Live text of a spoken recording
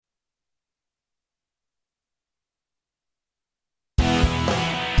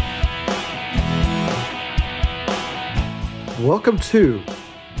Welcome to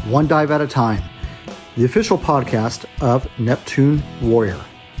One Dive at a Time, the official podcast of Neptune Warrior.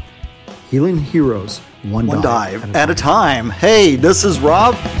 Healing heroes, one dive at a time. Hey, this is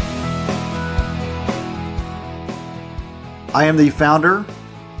Rob. I am the founder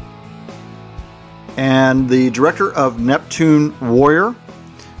and the director of Neptune Warrior.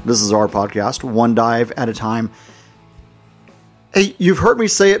 This is our podcast, One Dive at a Time. Hey, you've heard me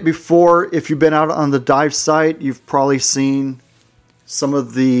say it before. If you've been out on the dive site, you've probably seen some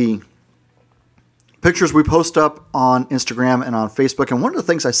of the pictures we post up on Instagram and on Facebook. And one of the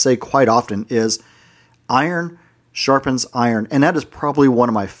things I say quite often is iron sharpens iron. And that is probably one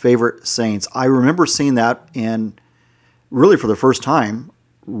of my favorite sayings. I remember seeing that in, really for the first time,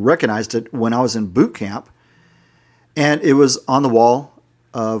 recognized it when I was in boot camp. And it was on the wall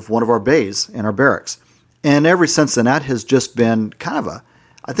of one of our bays in our barracks. And ever since then, that has just been kind of a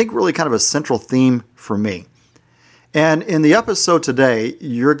central theme for me. And in the episode today,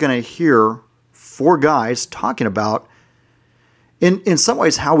 you're going to hear four guys talking about, in some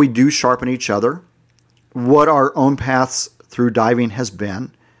ways, how we do sharpen each other, what our own paths through diving has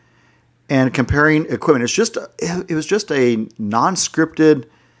been, and comparing equipment. It was just a non-scripted,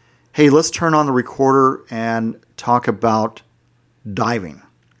 hey, let's turn on the recorder and talk about diving.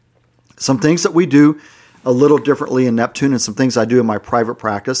 Some things that we do a little differently in Neptune, and some things I do in my private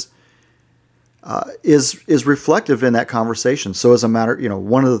practice is reflective in that conversation. So as a matter,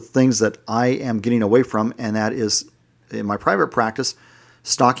 one of the things that I am getting away from, and that is in my private practice,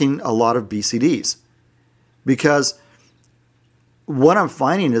 stocking a lot of BCDs. Because what I'm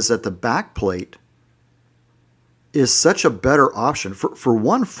finding is that the back plate is such a better option. For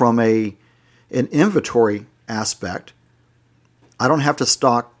one, from an inventory aspect, I don't have to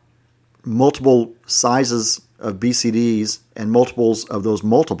stock multiple sizes of BCDs and multiples of those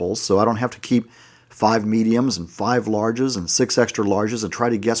multiples, so I don't have to keep 5 mediums and 5 larges and 6 extra larges and try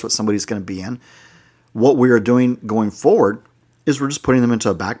to guess what somebody's going to be in. What we are doing going forward is we're just putting them into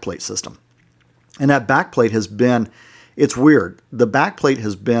a backplate system. And that backplate has been, it's weird, the backplate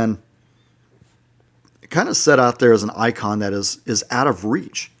has been kind of set out there as an icon that is out of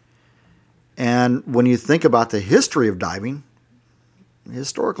reach. And when you think about the history of diving,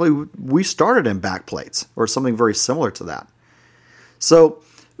 historically, we started in backplates or something very similar to that. So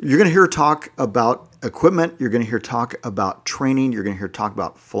you're going to hear talk about equipment. You're going to hear talk about training. You're going to hear talk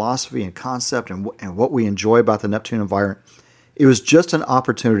about philosophy and concept and what we enjoy about the Neptune environment. It was just an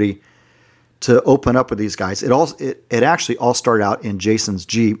opportunity to open up with these guys. It actually all started out in Jason's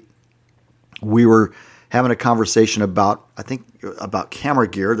Jeep. We were having a conversation about camera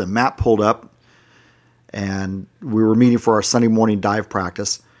gear. The map pulled up, and we were meeting for our Sunday morning dive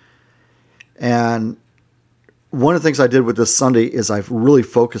practice. And one of the things I did with this Sunday is I've really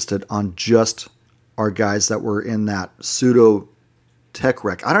focused it on just our guys that were in that pseudo tech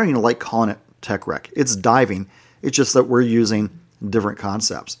wreck. I don't even like calling it tech wreck. It's diving. It's just that we're using different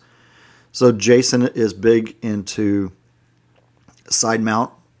concepts. So Jason is big into side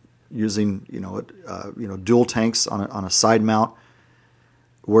mount, using dual tanks on a side mount,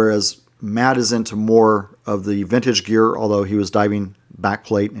 whereas Matt is into more of the vintage gear, although he was diving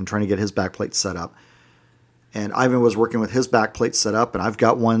backplate and trying to get his backplate set up. And Ivan was working with his backplate set up, and I've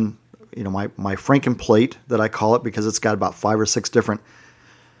got one, my Franken plate that I call it, because it's got about 5 or 6 different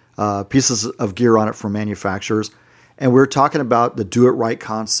pieces of gear on it from manufacturers. And we were talking about the do-it-right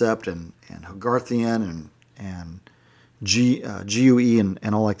concept and Hogarthian and GUE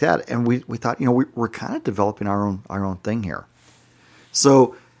and all like that. And we thought, we're kind of developing our own thing here.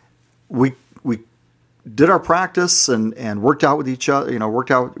 So we did our practice and worked out with each other, and worked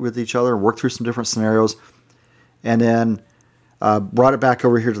through some different scenarios, and then brought it back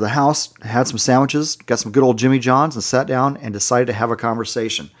over here to the house, had some sandwiches, got some good old Jimmy John's, and sat down and decided to have a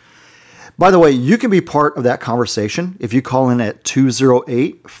conversation. By the way, you can be part of that conversation if you call in at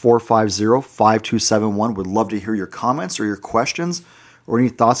 208-450-5271. Would love to hear your comments or your questions or any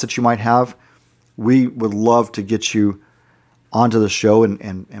thoughts that you might have. We would love to get you onto the show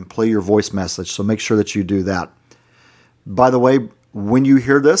and play your voice message, so make sure that you do that. By the way, when you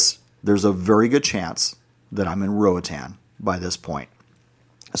hear this, there's a very good chance that I'm in Roatan by this point.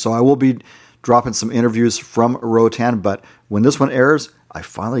 So I will be dropping some interviews from Roatan, but when this one airs, I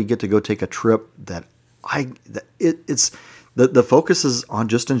finally get to go take a trip that the focus is on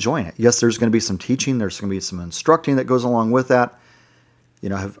just enjoying it. Yes, there's going to be some teaching, there's going to be some instructing that goes along with that.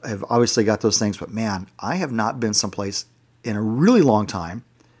 I've obviously got those things, but man, I have not been someplace in a really long time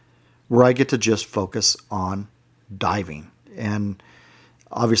where I get to just focus on diving. And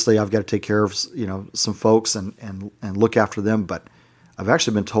obviously I've got to take care of, some folks and look after them, but I've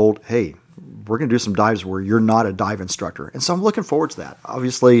actually been told, hey, we're going to do some dives where you're not a dive instructor. And so I'm looking forward to that.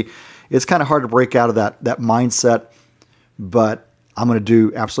 Obviously, it's kind of hard to break out of that mindset, but I'm going to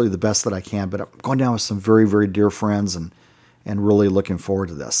do absolutely the best that I can. But I'm going down with some very, very dear friends and really looking forward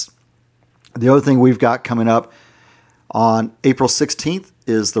to this. The other thing we've got coming up on April 16th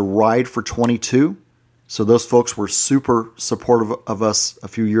is the Ride for 22. So those folks were super supportive of us a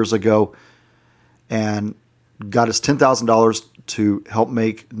few years ago and got us $10,000 to help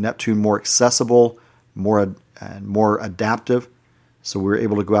make Neptune more accessible, more adaptive. So we were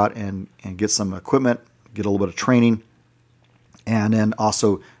able to go out and get some equipment, get a little bit of training, and then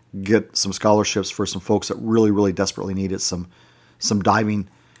also get some scholarships for some folks that really, really desperately needed some diving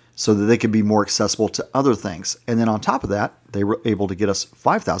so that they could be more accessible to other things. And then on top of that, they were able to get us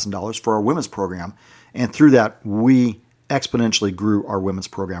 $5,000 for our women's program. And through that, we exponentially grew our women's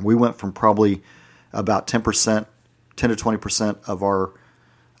program. We went from probably about 10 to 20% of our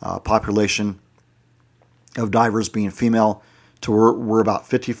population of divers being female to we're about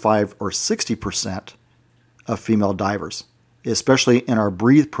 55 or 60% of female divers, especially in our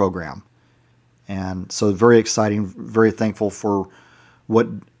Breathe program. And so very exciting, very thankful for what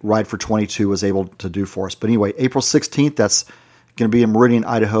Ride for 22 was able to do for us. But anyway, April 16th, that's going to be in Meridian,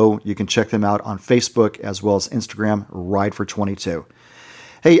 Idaho. You can check them out on Facebook as well as Instagram, Ride for 22.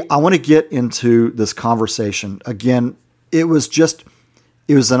 Hey, I want to get into this conversation. Again, it was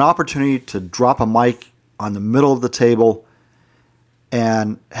an opportunity to drop a mic on the middle of the table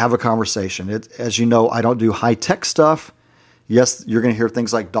and have a conversation. As you know, I don't do high-tech stuff. Yes, you're going to hear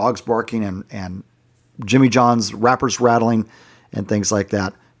things like dogs barking and Jimmy John's wrappers rattling and things like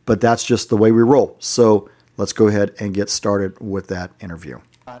that. But that's just the way we roll. So let's go ahead and get started with that interview.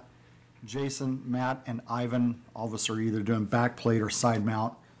 Jason, Matt, and Ivan, all of us are either doing back plate or side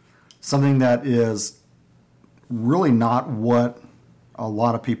mount. Something that is really not what a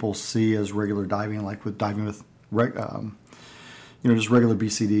lot of people see as regular diving, like with diving with just regular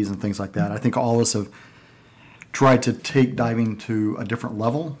BCDs and things like that. I think all of us have tried to take diving to a different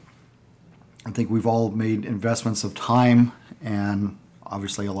level. I think we've all made investments of time and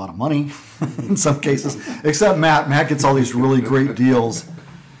obviously a lot of money in some cases, except Matt. Matt gets all these really great deals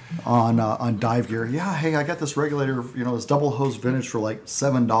on dive gear. Yeah, hey, I got this regulator, this double hose vintage for like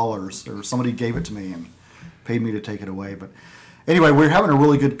 $7, or somebody gave it to me and paid me to take it away. But anyway, we're having a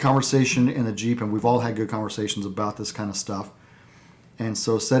really good conversation in the Jeep, and we've all had good conversations about this kind of stuff. And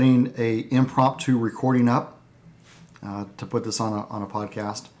so setting a impromptu recording up to put this on a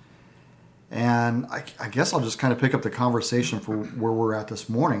podcast. And I guess I'll just kind of pick up the conversation for where we're at this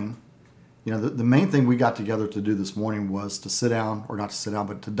morning. The main thing we got together to do this morning was to sit down, or not to sit down,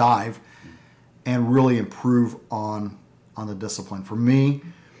 but to dive and really improve on the discipline. For me,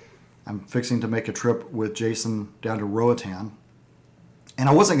 I'm fixing to make a trip with Jason down to Roatan. And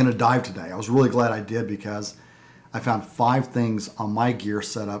I wasn't going to dive today. I was really glad I did because I found 5 things on my gear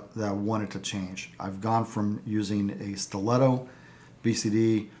setup that I wanted to change. I've gone from using a stiletto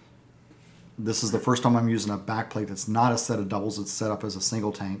BCD. This is the first time I'm using a backplate that's not a set of doubles. It's set up as a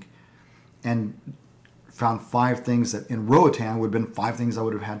single tank. And found 5 things that in Roatan would have been 5 things I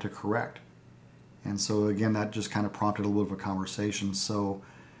would have had to correct. And so again, that just kind of prompted a little bit of a conversation. So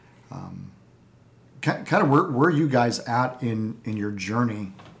kind of where are you guys at in your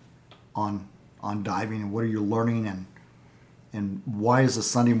journey on diving, and what are you learning, and why is the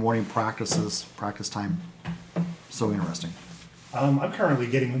Sunday morning practice time so interesting? I'm currently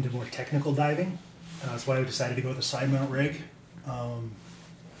getting into more technical diving. That's why I decided to go with a side mount rig.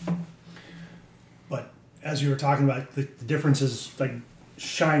 But as you were talking about, the difference is like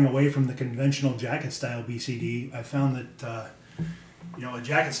shying away from the conventional jacket style BCD. I found that a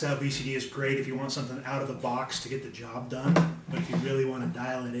jacket style BCD is great if you want something out of the box to get the job done. But if you really want to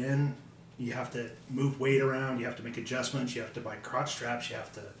dial it in, you have to move weight around, you have to make adjustments, you have to buy crotch straps, you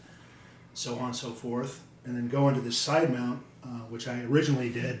have to so on and so forth. And then go into this side mount, which I originally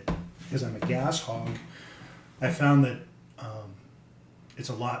did because I'm a gas hog. I found that it's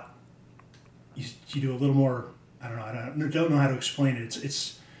a lot. You do a little more. I don't know how to explain it.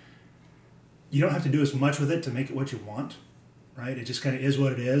 It's you don't have to do as much with it to make it what you want, right? It just kind of is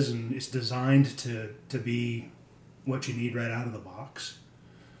what it is, and it's designed to be what you need right out of the box.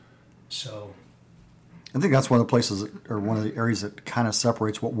 So, I think that's one of the places, or one of the areas that kind of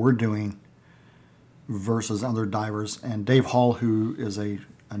separates what we're doing versus other divers. And Dave Hall, who is a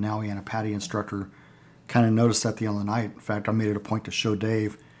Nowie and a PADI instructor, kind of noticed that the other night. In fact, I made it a point to show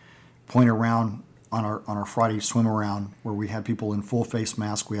Dave, point around on our Friday swim around where we had people in full face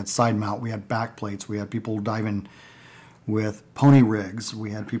mask, we had side mount, we had back plates, we had people diving with pony rigs,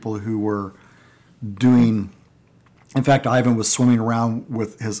 we had people who were doing In fact, Ivan was swimming around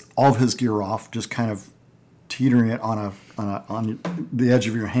with all of his gear off, just kind of teetering it on the edge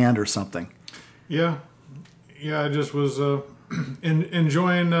of your hand or something. Yeah. I just was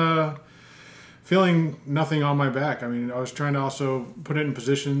enjoying feeling nothing on my back. I mean, I was trying to also put it in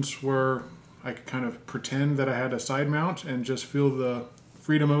positions where I could kind of pretend that I had a side mount and just feel the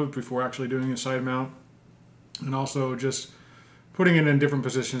freedom of it before actually doing a side mount. And also just putting it in different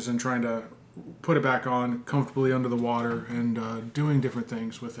positions and trying to put it back on comfortably under the water and doing different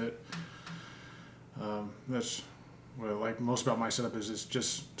things with it. That's what I like most about my setup is it's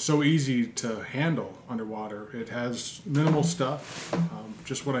just so easy to handle underwater. It has minimal stuff,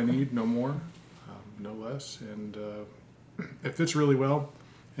 just what I need, no more, no less, and it fits really well.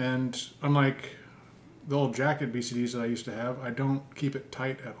 And unlike the old jacket BCDs that I used to have, I don't keep it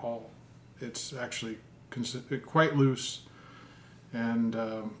tight at all. It's actually quite loose. And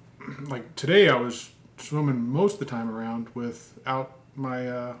like today I was swimming most of the time around without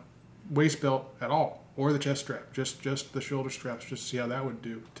my waist belt at all, or the chest strap, just the shoulder straps, just to see how that would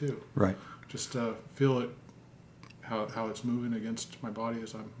do too. Right. Just to feel it, how it's moving against my body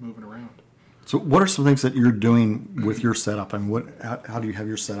as I'm moving around. So what are some things that you're doing with your setup, and how do you have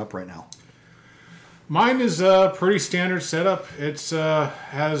your setup right now? Mine is a pretty standard setup. It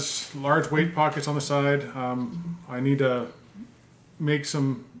has large weight pockets on the side. I need to make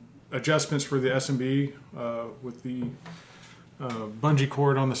some adjustments for the SMB with the bungee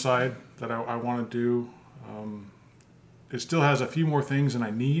cord on the side that I want to do. It still has a few more things than I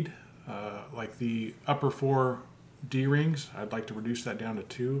need, like the upper 4 D-rings. I'd like to reduce that down to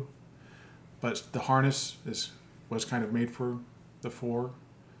 2. But the harness was kind of made for the 4.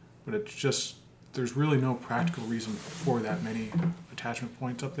 But it's just, there's really no practical reason for that many attachment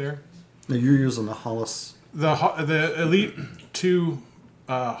points up there. Now you're using the Hollis. The Elite 2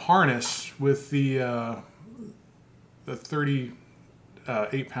 harness with the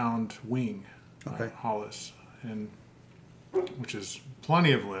 38-pound wing, Hollis, and which is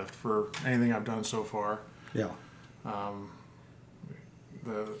plenty of lift for anything I've done so far. Yeah.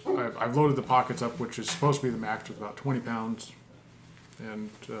 I've loaded the pockets up, which is supposed to be the max, with about 20 pounds,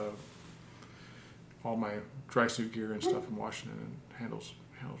 and all my dry suit gear and stuff I'm washing it, and handles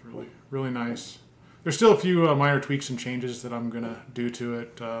really, really nice. There's still a few minor tweaks and changes that I'm going to do to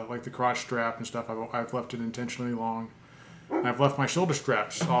it, like the crotch strap and stuff. I've left it intentionally long. I've left my shoulder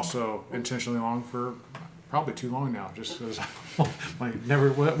straps also intentionally long for probably too long now, just because I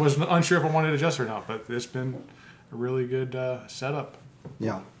was unsure if I wanted to adjust or not, but it's been a really good setup.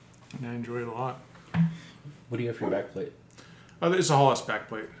 Yeah. And I enjoy it a lot. What do you have for your back plate? It's a Hollis back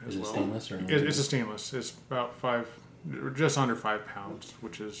plate as well. Is it stainless or? It's a stainless. It's about just under 5 pounds,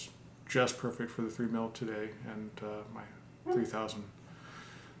 which is just perfect for the 3 mil today, and my 3,000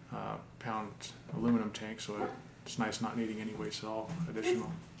 pound aluminum tank. So it's nice not needing any weights at all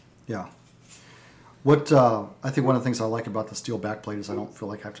additional. Yeah. What I think one of the things I like about the steel backplate is I don't feel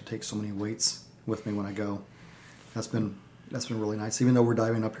like I have to take so many weights with me when I go. That's been really nice, even though we're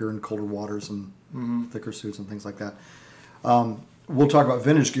diving up here in colder waters and thicker suits and things like that. We'll talk about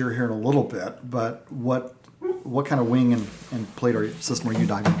vintage gear here in a little bit, but what kind of wing and plate system are you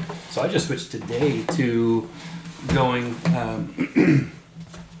diving? So I just switched today to going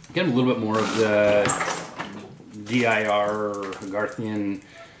getting a little bit more of the DIR Hogarthian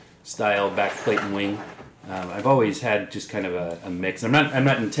style back plate and wing. I've always had just kind of a mix. I'm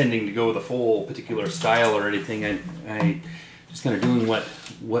not intending to go with a full particular style or anything. I just kind of doing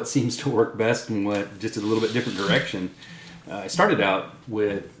what seems to work best and what just a little bit different direction. I started out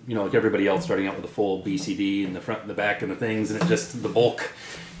with, like everybody else, starting out with a full BCD in the front and the back and the things, and it just the bulk,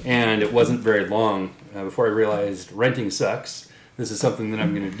 and it wasn't very long before I realized renting sucks. This is something that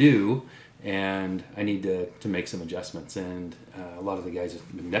I'm going to do, and I need to make some adjustments. And a lot of the guys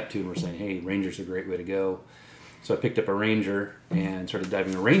at Neptune were saying, hey, Ranger's a great way to go. So I picked up a Ranger and started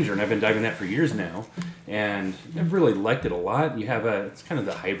diving a Ranger, and I've been diving that for years now, and I've really liked it a lot. It's kind of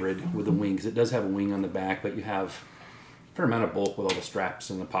the hybrid with the wing, because it does have a wing on the back, but you have a fair amount of bulk with all the straps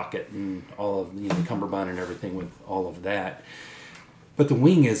in the pocket and all of the cummerbund and everything with all of that. But the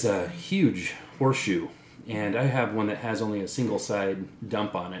wing is a huge horseshoe. And I have one that has only a single side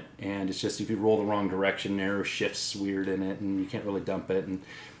dump on it, and it's just if you roll the wrong direction, arrow shifts weird in it, and you can't really dump it, and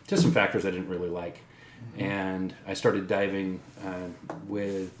just some factors I didn't really like. Mm-hmm. And I started diving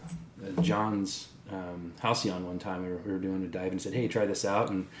with John's Halcyon one time. We were doing a dive, and he said, "Hey, try this out."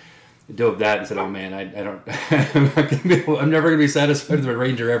 And I dove that and said, "Oh man, I don't, I'm never gonna be satisfied with a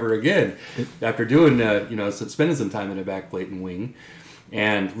Ranger ever again." After doing, spending some time in a backplate and wing.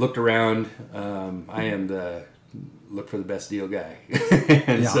 And looked around. I am the look for the best deal guy.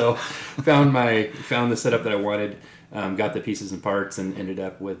 And so found the setup that I wanted, got the pieces and parts, and ended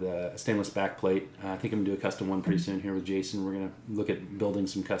up with a stainless backplate. I think I'm going to do a custom one pretty soon here with Jason. We're going to look at building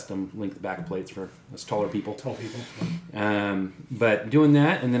some custom length backplates for us taller people. Tall people. But doing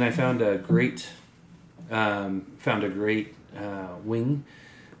that, and then I found a great wing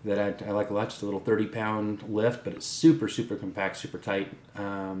that I like a lot. Just a little 30-pound lift, but it's super, super compact, super tight.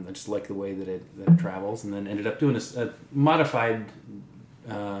 I just like the way that it travels. And then ended up doing a modified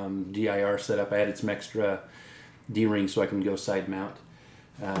DIR setup. I added some extra D-rings so I can go side mount,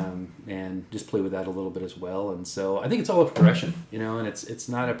 and just play with that a little bit as well. And so I think it's all a progression, and it's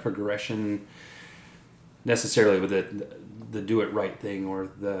not a progression necessarily with the do it right thing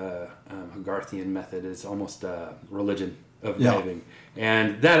or the Hogarthian method. Is almost a religion of diving,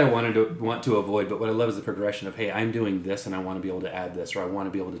 and that I want to avoid. But what I love is the progression of, hey, I'm doing this and I want to be able to add this, or I want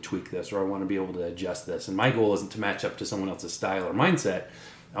to be able to tweak this, or I want to be able to adjust this. And my goal isn't to match up to someone else's style or mindset.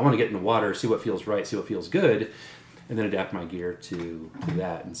 I want to get in the water, see what feels right, see what feels good, and then adapt my gear to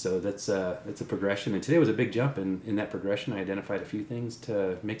that. And so that's a progression. And today was a big jump in that progression. I identified a few things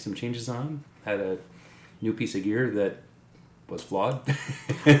to make some changes on. Had a new piece of gear that was flawed.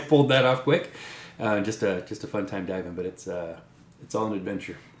 Pulled that off quick. Just a fun time diving, but it's all an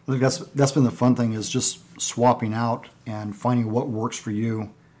adventure. I think that's been the fun thing, is just swapping out and finding what works for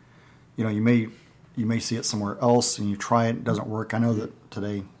you. You may see it somewhere else and you try it doesn't work. I know that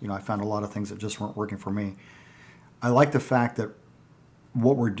today, I found a lot of things that just weren't working for me. I like the fact that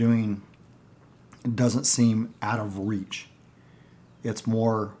what we're doing doesn't seem out of reach.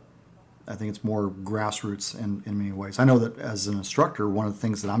 I think it's more grassroots in many ways. I know that as an instructor, one of the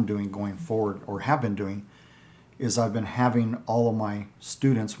things that I'm doing going forward, or have been doing, is I've been having all of my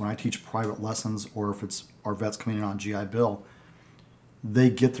students, when I teach private lessons, or if it's our vets coming in on GI Bill,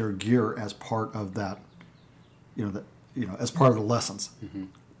 they get their gear as part of that, as part of the lessons. Mm-hmm.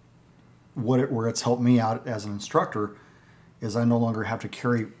 Where it's helped me out as an instructor is I no longer have to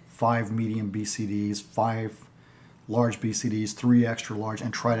carry 5 medium BCDs, 5 large BCDs, 3 extra large,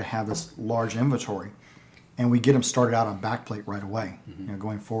 and try to have this large inventory. And we get them started out on backplate right away,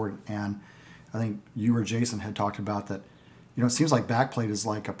 going forward. And I think you or Jason had talked about that. It seems like backplate is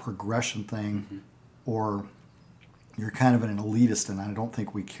like a progression thing, or you're kind of an elitist, and I don't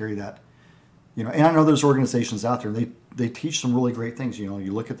think we carry that. And I know there's organizations out there, and they teach some really great things. You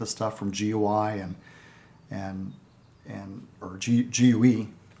look at the stuff from GUI or GUE,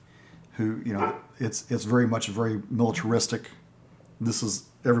 who it's very much very militaristic.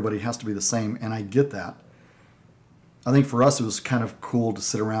 Everybody has to be the same, and I get that. I think for us it was kind of cool to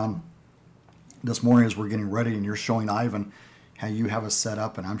sit around this morning as we're getting ready, and you're showing Ivan how you have a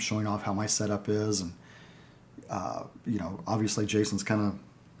setup, and I'm showing off how my setup is, and obviously Jason's kind of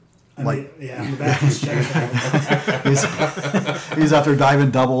I'm the back. he's out there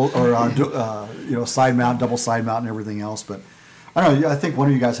diving double or side mount, double side mount, and everything else. But I don't know. I think one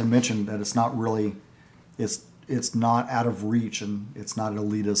of you guys had mentioned that it's not really, it's not out of reach, and it's not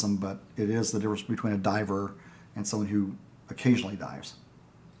elitism, but it is the difference between a diver and someone who occasionally dives.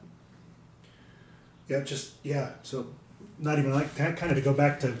 So not even like that. Kind of to go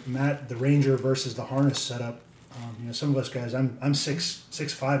back to Matt, the Ranger versus the harness setup. Some of us guys, I'm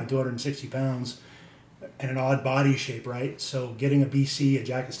 6'5" and 260 pounds, and an odd body shape, right? So getting a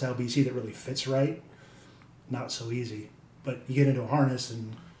jacket style BC that really fits right, not so easy. But you get into a harness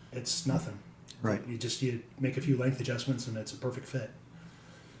and it's nothing. Right. You make a few length adjustments and it's a perfect fit.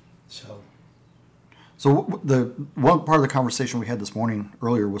 So the one part of the conversation we had this morning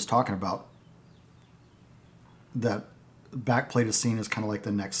earlier was talking about that backplate is seen as kind of like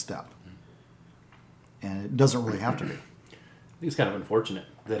the next step. And it doesn't really have to be. I think it's kind of unfortunate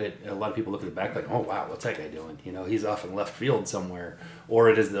that a lot of people look at the back like, oh, wow, what's that guy doing? He's off in left field somewhere. Or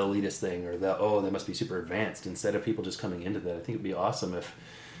it is the elitist thing, or they must be super advanced. Instead of people just coming into that, I think it'd be awesome if,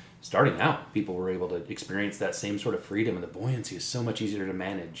 starting out, people were able to experience that same sort of freedom, and the buoyancy is so much easier to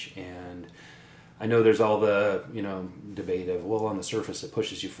manage. And I know there's all the, debate of, well, on the surface it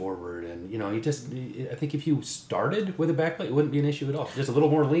pushes you forward. And, I think if you started with a backplate, it wouldn't be an issue at all. Just a little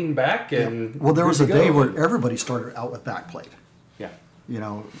more lean back. And well, there was a day where everybody started out with backplate. Yeah.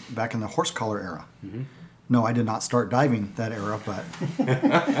 Back in the horse collar era. Mm-hmm. No, I did not start diving that era, but...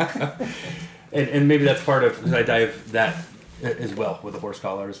 and maybe that's part of, I dive that as well with the horse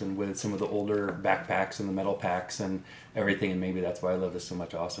collars and with some of the older backpacks and the metal packs and everything, and maybe that's why I love this so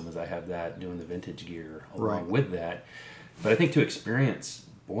much. Awesome is I have that doing the vintage gear along with that. But I think to experience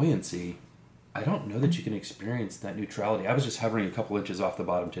buoyancy, I don't know that you can experience that neutrality. I was just hovering a couple inches off the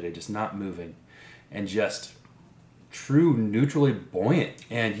bottom today, just not moving, and just true neutrally buoyant.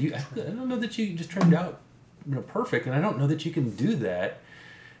 And I don't know that you just turned out perfect, and I don't know that you can do that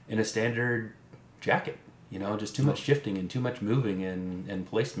in a standard jacket. Just too much shifting and too much moving and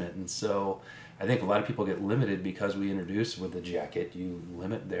placement. And so I think a lot of people get limited because we introduce with the jacket, you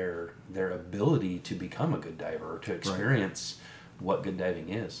limit their ability to become a good diver, to experience what good diving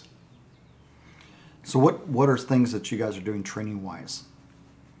is. So what are things that you guys are doing training-wise,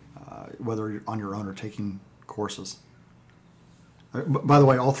 whether you're on your own or taking courses? By the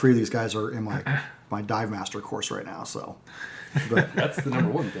way, all three of these guys are in my Dive Master course right now. So, but That's the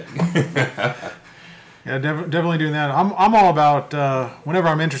number one thing. Yeah, definitely doing that. I'm all about whenever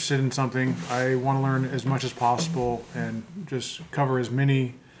I'm interested in something, I want to learn as much as possible and just cover as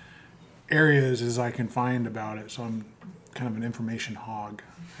many areas as I can find about it. So I'm kind of an information hog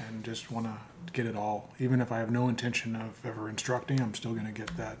and just want to get it all. Even if I have no intention of ever instructing, I'm still going to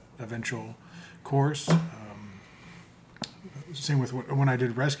get that eventual course. Same with when I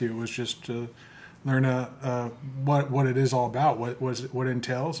did rescue, it was just to learn what it is all about, what it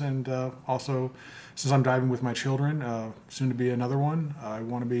entails, and also, since I'm diving with my children, soon to be another one, I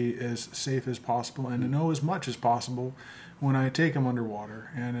want to be as safe as possible and to know as much as possible when I take them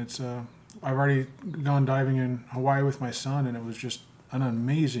underwater. And it's I've already gone diving in Hawaii with my son, and it was just an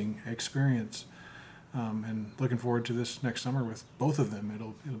amazing experience. And looking forward to this next summer with both of them.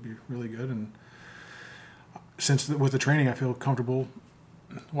 It'll be really good. And since with the training, I feel comfortable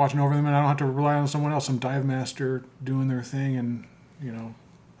watching over them, and I don't have to rely on someone else, some dive master doing their thing, and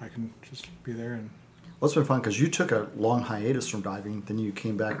I can just be there. And well, it's been fun because you took a long hiatus from diving, then you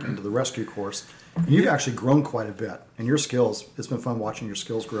came back into the rescue course, and you've actually grown quite a bit. And your skills, it's been fun watching your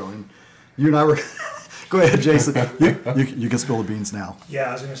skills grow. And you and I were, go ahead, Jason, you can spill the beans now. Yeah,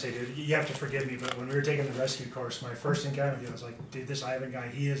 I was going to say, dude, you have to forgive me, but when we were taking the rescue course, my first encounter with you, I was like, dude, this Ivan guy,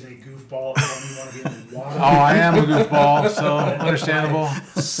 he is a goofball. I don't even want to be in the water. oh, I am a goofball, so understandable.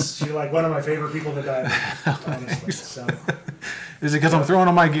 You're like one of my favorite people to dive, honestly. So. Is it because I'm throwing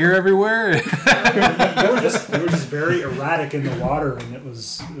on my gear everywhere? You were just very erratic in the water, and it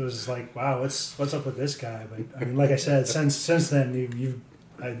was like, wow, what's up with this guy? But I mean, like I said, since then you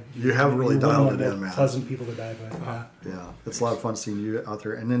have really dialed it in, man. Pleasant people to dive with. Yeah, it's a lot of fun seeing you out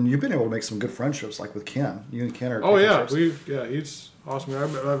there, and then you've been able to make some good friendships, like with Ken. You and Ken are. Oh yeah, he's awesome.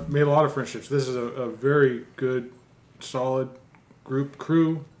 I've made a lot of friendships. This is a very good, solid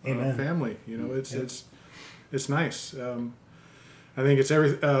crew, family. It's nice. I think it's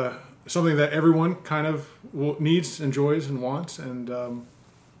something that everyone kind of needs, enjoys, and wants, and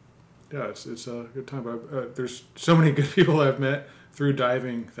it's a good time. But there's so many good people I've met through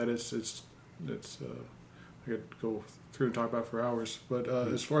diving that it's I could go through and talk about for hours. But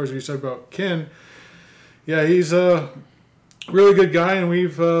as far as you said about Ken, yeah, he's a really good guy, and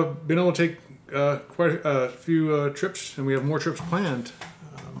we've been able to take quite a few trips, and we have more trips planned.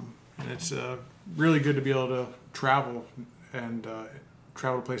 And it's really good to be able to travel and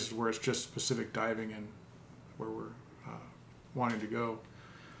travel to places where it's just specific diving and where we're wanting to go.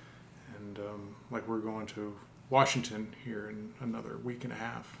 And like we're going to Washington here in another week and a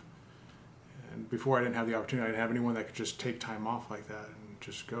half. And before I didn't have the opportunity, I didn't have anyone that could just take time off like that and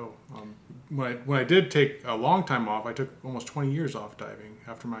just go. When I did take a long time off, I took almost 20 years off diving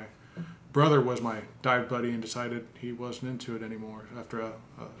after my brother was my dive buddy and decided he wasn't into it anymore after a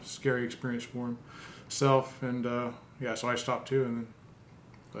scary experience for himself. And so I stopped too.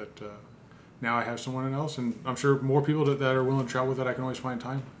 But now I have someone else, and I'm sure more people that are willing to travel with that I can always find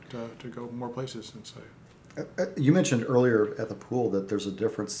time to go more places. And so. You mentioned earlier at the pool that there's a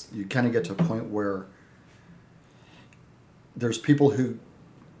difference. You kind of get to a point where there's people who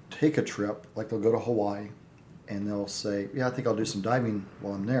take a trip, like they'll go to Hawaii, and they'll say, yeah, I think I'll do some diving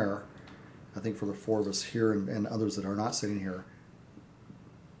while I'm there. I think for the four of us here and others that are not sitting here,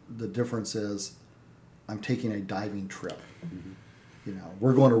 the difference is I'm taking a diving trip. Mm-hmm.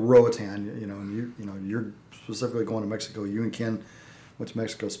 We're going to Roatan, and you're specifically going to Mexico. You and Ken went to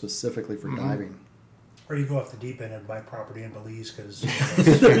Mexico specifically for diving. Or you go off the deep end and buy property in Belize because.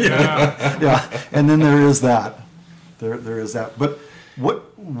 Yeah, and then there is that. There is that. But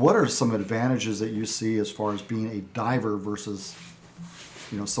what are some advantages that you see as far as being a diver versus,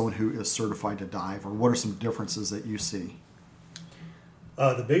 someone who is certified to dive, or what are some differences that you see?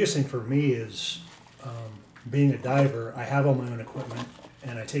 The biggest thing for me is being a diver. I have all my own equipment,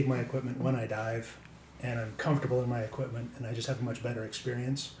 and I take my equipment when I dive, and I'm comfortable in my equipment, and I just have a much better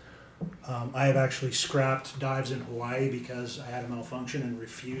experience. I have actually scrapped dives in Hawaii because I had a malfunction and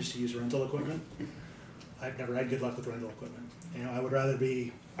refused to use rental equipment. I've never had good luck with rental equipment. I would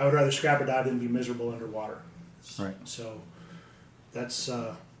rather scrap a dive than be miserable underwater. Right. So that's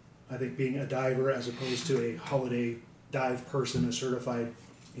I think being a diver as opposed to a holiday dive person, a certified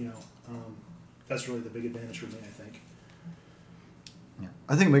that's really the big advantage for me, I think. Yeah.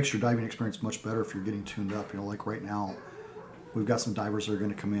 I think it makes your diving experience much better if you're getting tuned up. Like right now, we've got some divers that are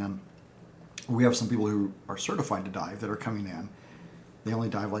going to come in. We have some people who are certified to dive that are coming in. They only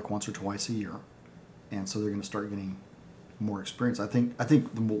dive like once or twice a year, and so they're going to start getting more experience. I think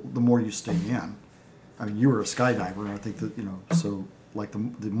the more you stay in, I mean, you were a skydiver, and I think that so like the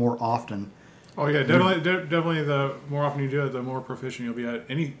more often. Oh yeah, definitely. The more often you do it, the more proficient you'll be at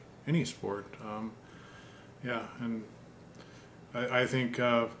any sport. Yeah, and I think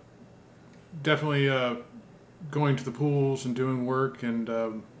definitely going to the pools and doing work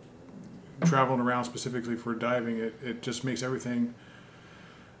and traveling around specifically for diving, it just makes everything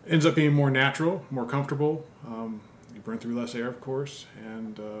ends up being more natural, more comfortable. You burn through less air, of course,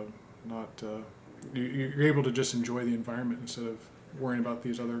 and you're able to just enjoy the environment instead of worrying about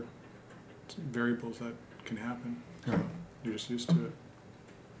these other variables that can happen. So you're just used to it.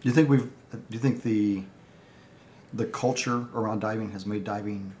 Do you think the culture around diving has made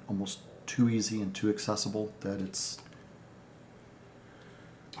diving almost too easy and too accessible that it's?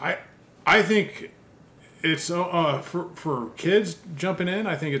 I think it's for kids jumping in.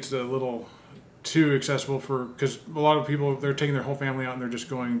 I think it's a little too accessible because a lot of people, they're taking their whole family out and they're just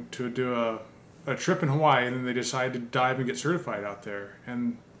going to do a trip in Hawaii, and then they decide to dive and get certified out there,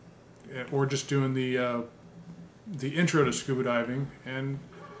 or just doing the intro to scuba diving, and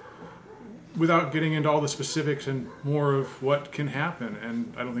without getting into all the specifics and more of what can happen.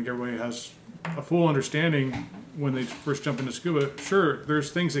 And I don't think everybody has a full understanding when they first jump into scuba. Sure,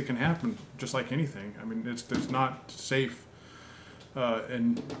 there's things that can happen, just like anything. I mean, it's not safe,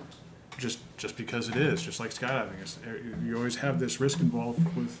 and just because it is, just like skydiving, you always have this risk involved,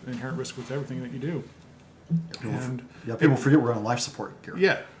 with inherent risk with everything that you do. People forget we're on life support gear.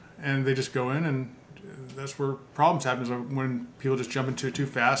 Yeah, and they just go in, and that's where problems happen, is when people just jump into it too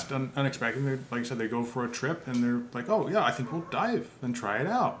fast, unexpectedly. Like I said, they go for a trip, and they're like, oh yeah, I think we'll dive and try it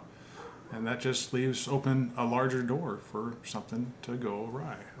out. And that just leaves open a larger door for something to go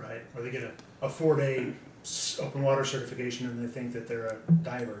awry. Right, or they get a 4-day open water certification and they think that they're a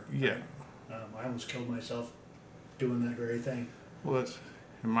diver. Yeah. I almost killed myself doing that very thing. Well,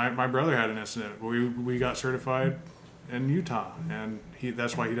 my brother had an incident. We got certified in Utah, and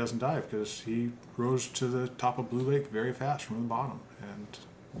that's why he doesn't dive, because he rose to the top of Blue Lake very fast from the bottom, and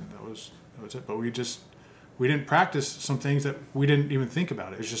that was it. But we didn't practice some things that we didn't even think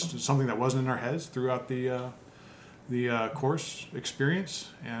about. It was just something that wasn't in our heads throughout the course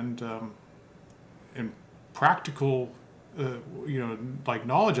experience, and in practical, like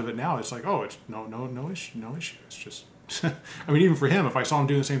knowledge of it now, it's like, oh, it's no issue. It's just, I mean, even for him, if I saw him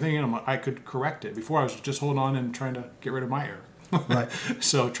doing the same thing, I could correct it. Before, I was just holding on and trying to get rid of my air. Right.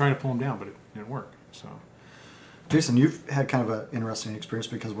 So trying to pull him down, but it didn't work. So, Jason, you've had kind of an interesting experience,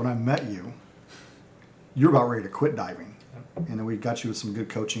 because when I met you, you were about ready to quit diving, and then we got you with some good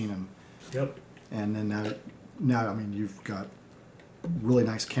coaching, and Yep. And then now, I mean, you've got really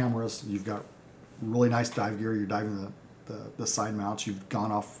nice cameras, you've got really nice dive gear, you're diving the side mounts, you've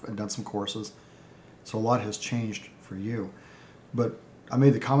gone off and done some courses, so a lot has changed for you. But I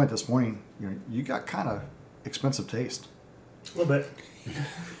made the comment this morning, you got kind of expensive taste. A little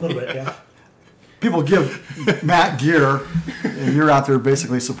bit, yeah. People give Matt gear, and you're out there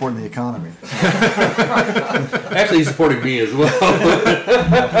basically supporting the economy. Actually, he supported me as well.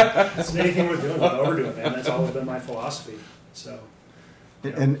 It's anything we're doing, we're overdoing, man. That's always been my philosophy. So.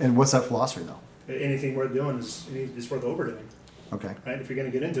 And what's that philosophy, though? Anything worth doing is worth overdoing. Okay. Right? If you're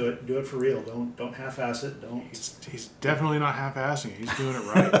going to get into it, do it for real. Don't half-ass it. Don't. He's definitely not half-assing. He's doing it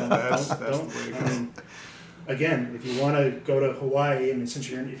right. That's the way to go. I mean, again, if you want to go to Hawaii, and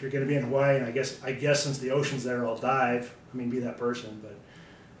if you're going to be in Hawaii, and I guess since the ocean's there, I'll dive. I mean, be that person. But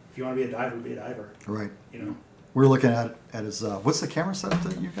if you want to be a diver, be a diver. Right. We're looking at his, what's the camera setup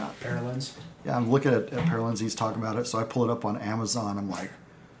that you got? Paralens. Yeah, I'm looking at Paralens. He's talking about it. So I pull it up on Amazon. I'm like,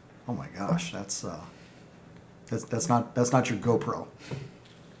 oh my gosh, that's not your GoPro.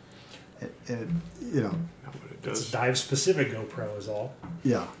 It's a dive specific GoPro is all.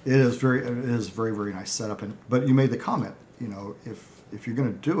 Yeah, it is very very nice setup. But you made the comment, if you're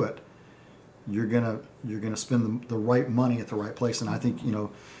going to do it, you're gonna spend the right money at the right place. And I think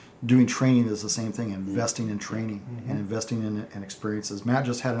doing training is the same thing. Investing in training and investing in experiences. Matt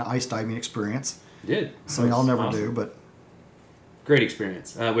just had an ice diving experience. Did something I'll never do, but great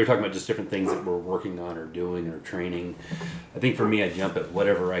experience. We were talking about just different things that we're working on or doing or training. I think for me, I jump at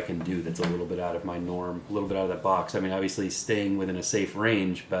whatever I can do that's a little bit out of my norm, a little bit out of that box. I mean, obviously staying within a safe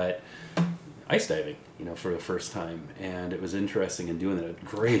range, but ice diving, for the first time. And it was interesting in doing that. A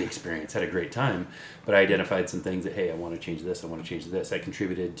great experience, had a great time. But I identified some things that, hey, I want to change this, I want to change this. I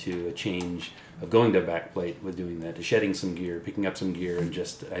contributed to a change of going to backplate with doing that, to shedding some gear, picking up some gear, and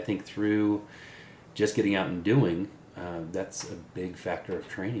just, I think through just getting out and doing, that's a big factor of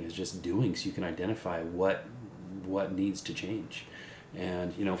training, is just doing, so you can identify what needs to change.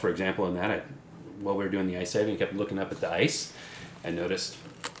 And, for example, in that, while we were doing the ice diving, I kept looking up at the ice. I noticed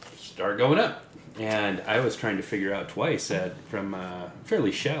start going up. And I was trying to figure out twice from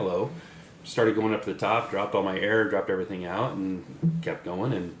fairly shallow, started going up to the top, dropped all my air, dropped everything out, and kept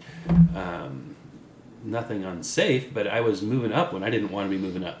going. And nothing unsafe, but I was moving up when I didn't want to be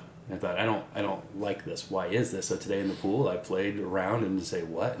moving up. I thought, I don't like this. Why is this? So today in the pool, I played around and say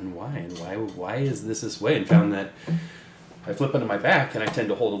what and why, and why is this way, and found that I flip onto my back and I tend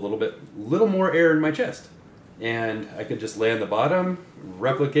to hold a little more air in my chest, and I could just lay on the bottom,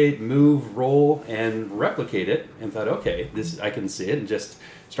 replicate, move, roll, and replicate it, and thought, okay, this I can see it, and just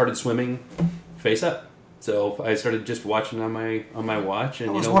started swimming face up. So I started just watching on my watch,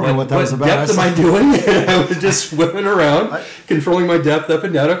 and what depth am I doing? I was just swimming around, controlling my depth up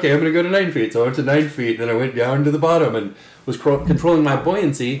and down. Okay, I'm going to go to 9 feet. So I went to 9 feet, then I went down to the bottom and was controlling my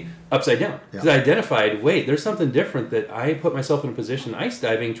buoyancy upside down. Because I identified, wait, there's something different, that I put myself in a position ice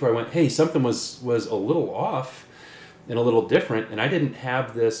diving to where I went, hey, something was a little off and a little different, and I didn't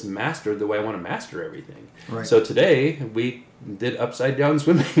have this mastered the way I want to master everything. Right. So today we did upside down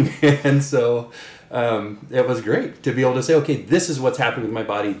swimming, and so it was great to be able to say, okay, this is what's happening with my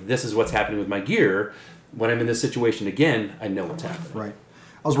body, this is what's happening with my gear. When I'm in this situation again, I know what's happening. Right.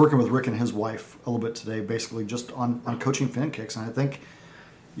 I was working with Rick and his wife a little bit today, basically just on coaching fin kicks, and I think,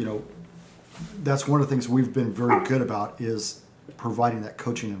 that's one of the things we've been very good about, is providing that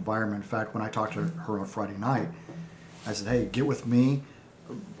coaching environment. In fact, when I talked to her on Friday night, I said, hey, get with me.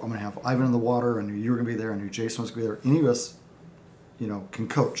 I'm going to have Ivan in the water. I knew you were going to be there. I knew Jason was going to be there. Any of us, can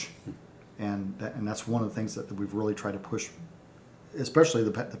coach. And that's one of the things that we've really tried to push, especially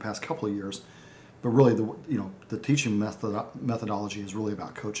the past couple of years. But really, the teaching methodology is really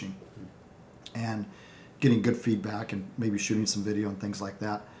about coaching and getting good feedback and maybe shooting some video and things like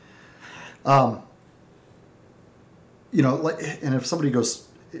that. And if somebody goes,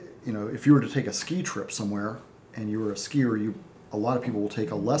 if you were to take a ski trip somewhere and you were a skier, a lot of people will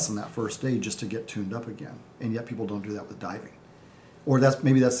take a lesson that first day just to get tuned up again. And yet people don't do that with diving. Or that's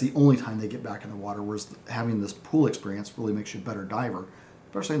the only time they get back in the water, whereas having this pool experience really makes you a better diver,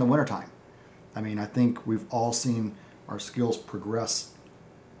 especially in the wintertime. I mean, I think we've all seen our skills progress,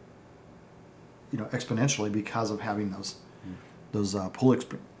 exponentially because of having those pool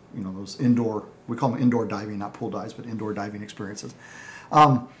those indoor, we call them indoor diving, not pool dives, but indoor diving experiences.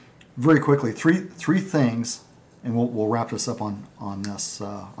 Very quickly, three things, and we'll wrap this up on this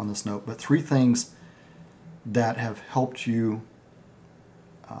note. But 3 things that have helped you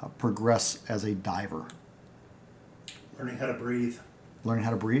progress as a diver. Learning how to breathe. Learning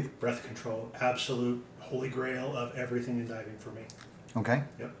how to breathe. Breath control, absolute holy grail of everything in diving for me. Okay.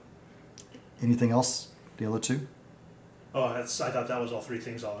 Yep. Anything else? The other 2? Oh, I thought that was all 3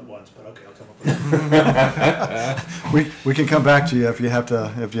 things all at once, but okay, I'll come up with it. we can come back to you if you have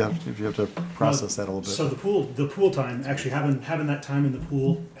to process that a little bit. So the pool time, actually having that time in the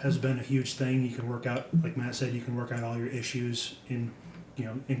pool has been a huge thing. You can work out, like Matt said, you can work out all your issues in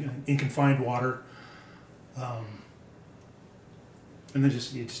confined water, and then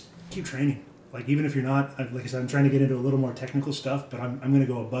you just keep training. Like, even if you're not, like I said, I'm trying to get into a little more technical stuff, but I'm going to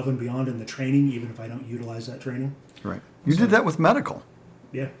go above and beyond in the training, even if I don't utilize that training. Right. You did that with medical.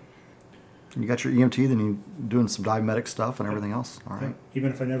 Yeah. You got your EMT, then you doing some dive medic stuff and everything else. All right.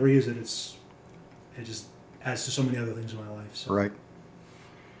 Even if I never use it, it just adds to so many other things in my life. So. Right.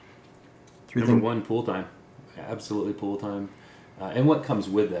 Number 1, pool time. Absolutely pool time. And what comes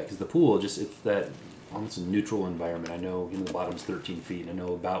with that, because the pool, it's that almost a neutral environment. I know the bottom's 13 feet. I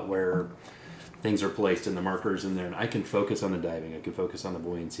know about where things are placed and the markers in there, and I can focus on the diving. I can focus on the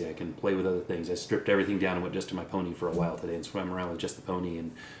buoyancy. I can play with other things. I stripped everything down and went just to my pony for a while today and swam around with just the pony.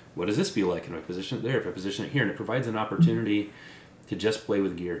 And what does this feel like? And if I position it there, if I position it here, and it provides an opportunity to just play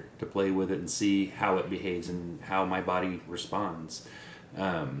with gear, to play with it and see how it behaves and how my body responds.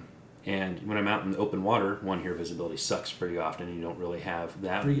 And when I'm out in the open water, here, visibility sucks pretty often, and you don't really have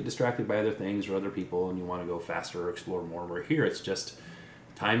that, or you get distracted by other things or other people, and you want to go faster or explore more. Where here, it's just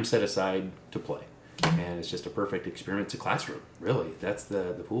time set aside to play, and it's just a perfect experience. It's a classroom, really. That's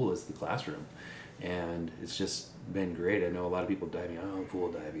the pool is the classroom, and it's just been great. I know a lot of people diving,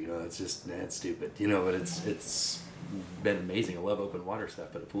 pool diving, that's stupid, but it's been amazing. I love open water stuff,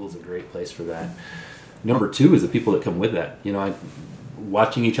 but the pool is a great place for that. Number 2 is the people that come with that.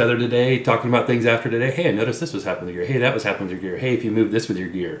 watching each other today, talking about things after today. Hey, I noticed this was happening with your gear. Hey, that was happening with your gear. Hey, if you move this with your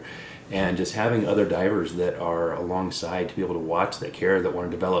gear. And just having other divers that are alongside to be able to watch, that care, that want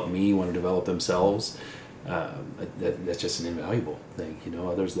to develop me, want to develop themselves, that's just an invaluable thing. You know,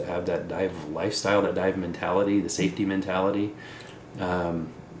 others that have that dive lifestyle, that dive mentality, the safety mentality,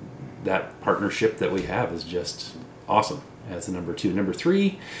 that partnership that we have is just awesome. That's the number 2. Number 3,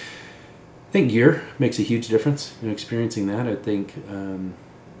 I think gear makes a huge difference. You know, experiencing that, I think,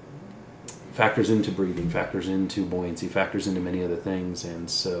 factors into breathing, factors into buoyancy, factors into many other things. And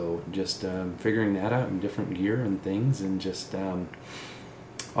so just figuring that out in different gear and things, and just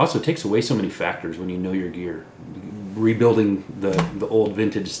also takes away so many factors when you know your gear. Rebuilding the old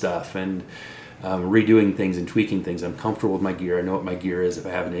vintage stuff and redoing things and tweaking things. I'm comfortable with my gear. I know what my gear is. If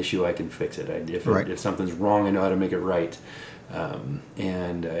I have an issue, I can fix it. If something's wrong, I know how to make it right.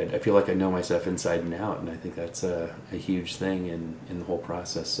 And I feel like I know my stuff inside and out, and I think that's a huge thing in the whole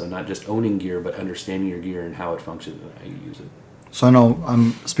process. So not just owning gear, but understanding your gear and how it functions and how you use it. So I know,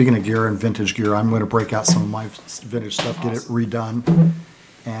 I'm speaking of gear and vintage gear, I'm going to break out some of my vintage stuff, get it redone.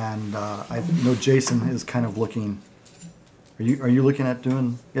 And I know Jason is kind of looking. Are you looking at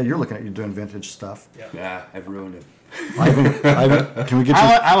doing? Yeah, you're looking at doing vintage stuff. Yeah, I've ruined it. Ivan, can we get you?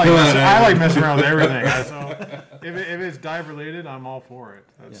 I like messing around with everything. So if it's dive related, I'm all for it.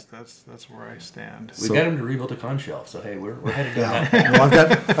 That's where I stand. We got him to rebuild a con shelf, so hey, we're headed down that.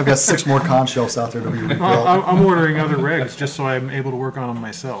 Well, I've got 6 more con shelves out there to be rebuilt. I'm ordering other rigs just so I'm able to work on them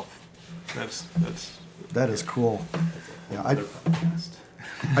myself. That is cool. Yeah, Podcast.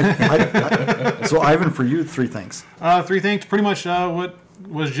 so Ivan, for you, 3 things. 3 things, pretty much what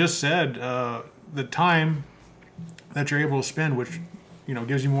was just said. The time that you're able to spend, which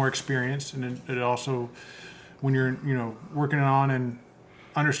gives you more experience, and it also, when you're working on and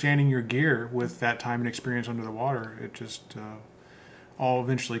understanding your gear with that time and experience under the water, it just all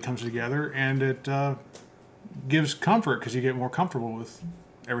eventually comes together, and it gives comfort because you get more comfortable with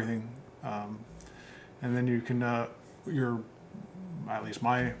everything, and then you can at least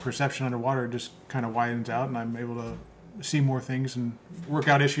my perception underwater just kind of widens out, and I'm able to see more things and work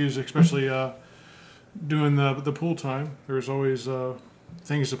out issues, especially doing the pool time. There's always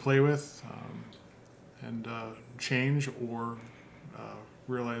things to play with and change or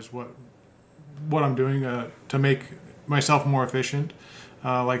realize what I'm doing to make myself more efficient.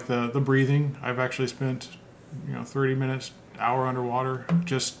 Like the breathing, I've actually spent 30 minutes, hour underwater,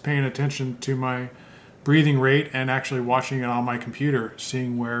 just paying attention to my breathing rate and actually watching it on my computer,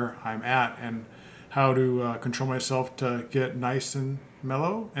 seeing where I'm at and how to control myself to get nice and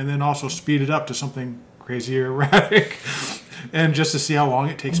mellow, and then also speed it up to something crazy or erratic, and just to see how long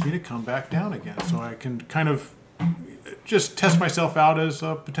it takes me to come back down again. So I can kind of just test myself out as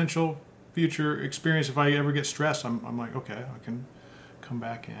a potential future experience. If I ever get stressed, I'm like, okay, I can come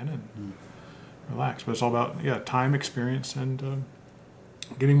back in and relax. But it's all about time, experience, and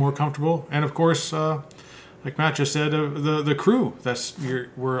getting more comfortable. And of course, like Matt just said, the crew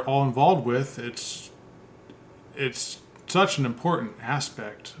we're all involved with. It's such an important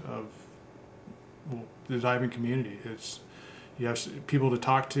aspect of the diving community. You have people to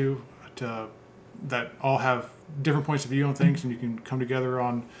talk to that all have different points of view on things, and you can come together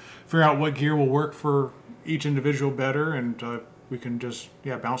on figure out what gear will work for each individual better, and we can just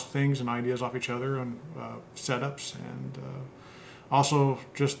bounce things and ideas off each other on setups, and also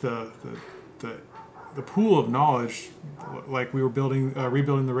just the pool of knowledge, like we were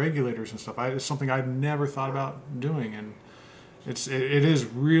rebuilding the regulators and stuff. It's something I'd never thought about doing, and it is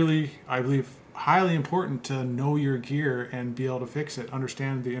really, I believe, highly important to know your gear and be able to fix it,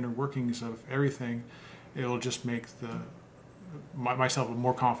 understand the inner workings of everything. It'll just make myself a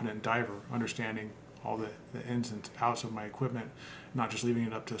more confident diver, understanding all the ins and outs of my equipment, not just leaving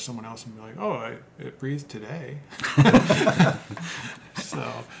it up to someone else and be like, oh, it breathed today.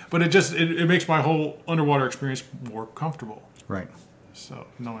 So, but it makes my whole underwater experience more comfortable. Right. So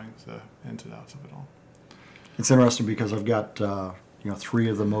knowing the ins and outs of it all. It's interesting because I've got 3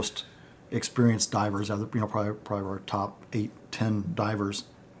 of the most experienced divers, probably our top 8-10 divers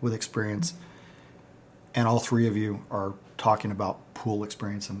with experience, and all 3 of you are talking about pool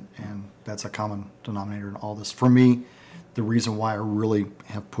experience, and that's a common denominator in all this. For me, the reason why I really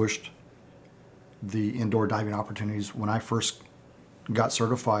have pushed the indoor diving opportunities, when I first got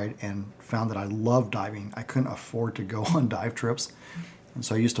certified and found that I loved diving, I couldn't afford to go on dive trips, and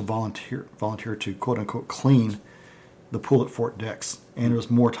so I used to volunteer to quote unquote clean the pool at Fort Dix, and it was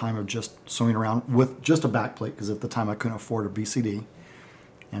more time of just swimming around with just a back plate, because at the time I couldn't afford a BCD.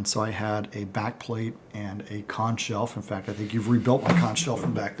 And so I had a back plate and a con shelf. In fact, I think you've rebuilt my con shelf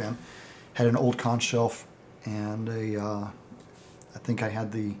from back then. Had an old con shelf and a I think I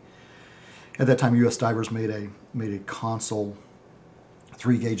had at that time U.S. Divers made a console,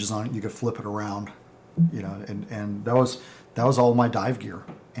 3 gauges on it. You could flip it around, and that was all my dive gear.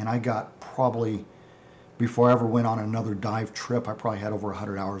 And I got probably, before I ever went on another dive trip, I probably had over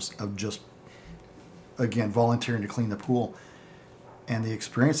 100 hours of just, again, volunteering to clean the pool. And the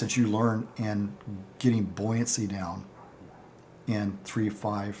experience that you learn in getting buoyancy down in 3,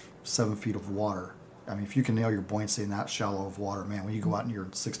 5, 7 feet of water. I mean, if you can nail your buoyancy in that shallow of water, man, when you go out and you're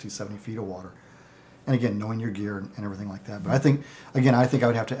in 60, 70 feet of water, and again, knowing your gear and everything like that. But I think I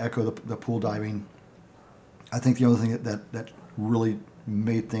would have to echo the pool diving. I think the other thing that really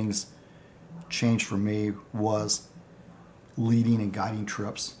made things change for me was leading and guiding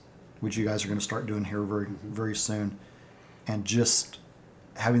trips, which you guys are going to start doing here very, very soon. And just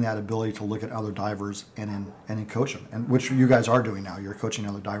having that ability to look at other divers and then coach them, and which you guys are doing now. You're coaching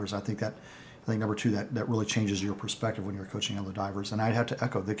other divers. I think number 2, that really changes your perspective when you're coaching other divers. And I'd have to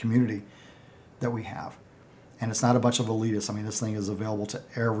echo the community that we have. And it's not a bunch of elitists. I mean, this thing is available to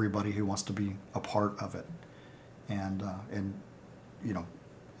everybody who wants to be a part of it, and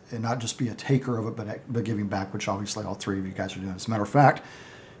not just be a taker of it, but giving back, which obviously all 3 of you guys are doing. As a matter of fact,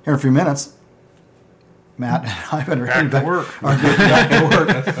 here in a few minutes, Matt and I are getting back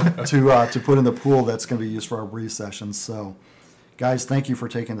to work to put in the pool that's going to be used for our breathe sessions. So, guys, thank you for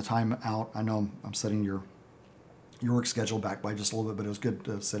taking the time out. I know I'm setting your work schedule back by just a little bit, but it was good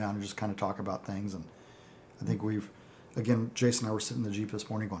to sit down and just kind of talk about things. And I think Jason and I were sitting in the Jeep this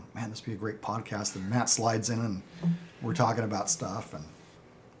morning going, man, this would be a great podcast. And Matt slides in and we're talking about stuff.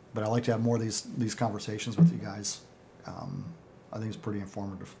 But I like to have more of these conversations with you guys. I think it's pretty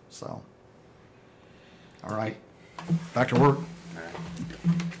informative. So, all right, back to work.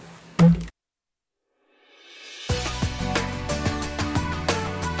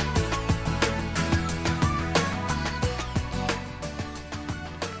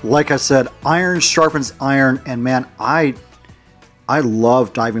 Like I said, iron sharpens iron, and man, I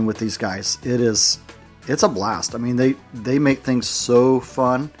love diving with these guys. It's a blast. I mean, they make things so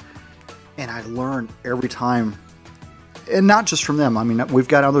fun, and I learn every time, and not just from them. I mean, we've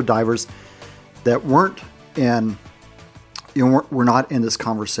got other divers that weren't we're not in this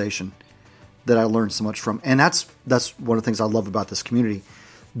conversation that I learned so much from, and that's one of the things I love about this community.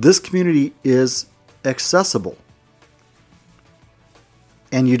 This community is accessible.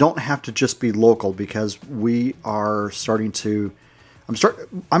 And you don't have to just be local, because we are starting to. I'm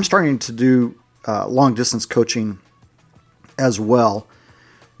starting to do long distance coaching as well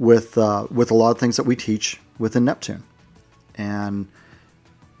with a lot of things that we teach within Neptune. And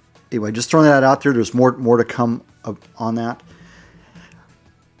anyway, just throwing that out there. There's more to come on that.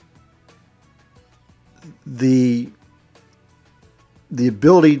 The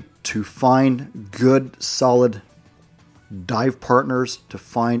ability to find good, solid dive partners, to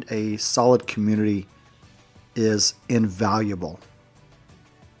find a solid community, is invaluable.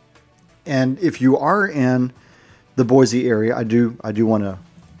 And if you are in the Boise area, I do want to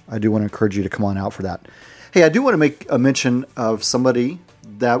encourage you to come on out for that. Hey, I do want to make a mention of somebody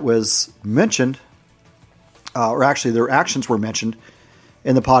that was mentioned, or actually their actions were mentioned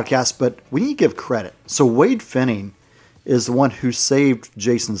in the podcast, but we need to give credit. So Wade Finning is the one who saved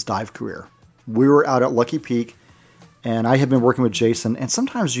Jason's dive career. We were out at Lucky Peak, and I have been working with Jason, and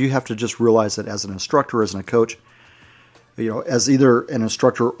sometimes you have to just realize that as an instructor, as a coach, as either an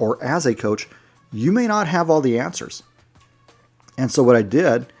instructor or as a coach, you may not have all the answers. And so what I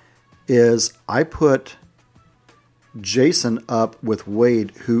did is I put Jason up with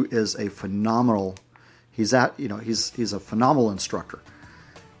Wade, who is a phenomenal, he's a phenomenal instructor.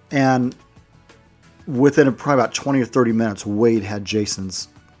 And within probably about 20 or 30 minutes, Wade had Jason's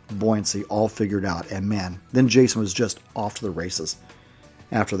buoyancy all figured out, and man, then Jason was just off to the races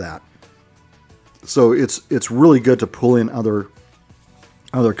after that. So it's really good to pull in other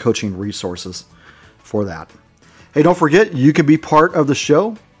coaching resources for that. Hey, don't forget, you can be part of the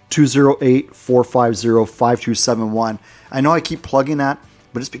show, 208-450-5271. I know I keep plugging that,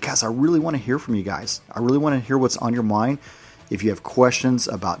 but it's because I really want to hear from you guys. I really want to hear what's on your mind. If you have questions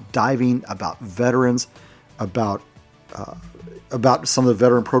about diving, about veterans, about some of the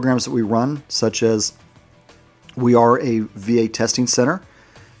veteran programs that we run, such as we are a VA testing center.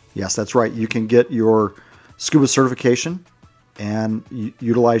 Yes, that's right. You can get your scuba certification and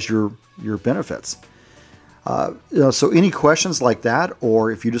utilize your benefits. So any questions like that,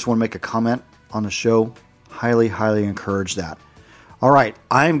 or if you just want to make a comment on the show, highly, highly encourage that. All right,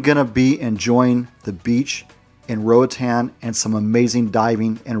 I'm going to be enjoying the beach in Roatan and some amazing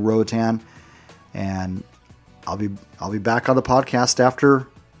diving in Roatan, and I'll be back on the podcast after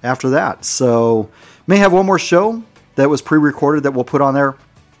that. So may have one more show, that was pre-recorded that we'll put on there.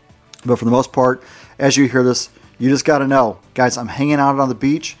 But for the most part, as you hear this, you just got to know, guys, I'm hanging out on the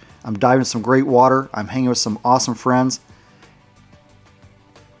beach. I'm diving in some great water. I'm hanging with some awesome friends.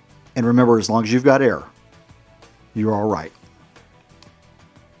 And remember, as long as you've got air, you're all right.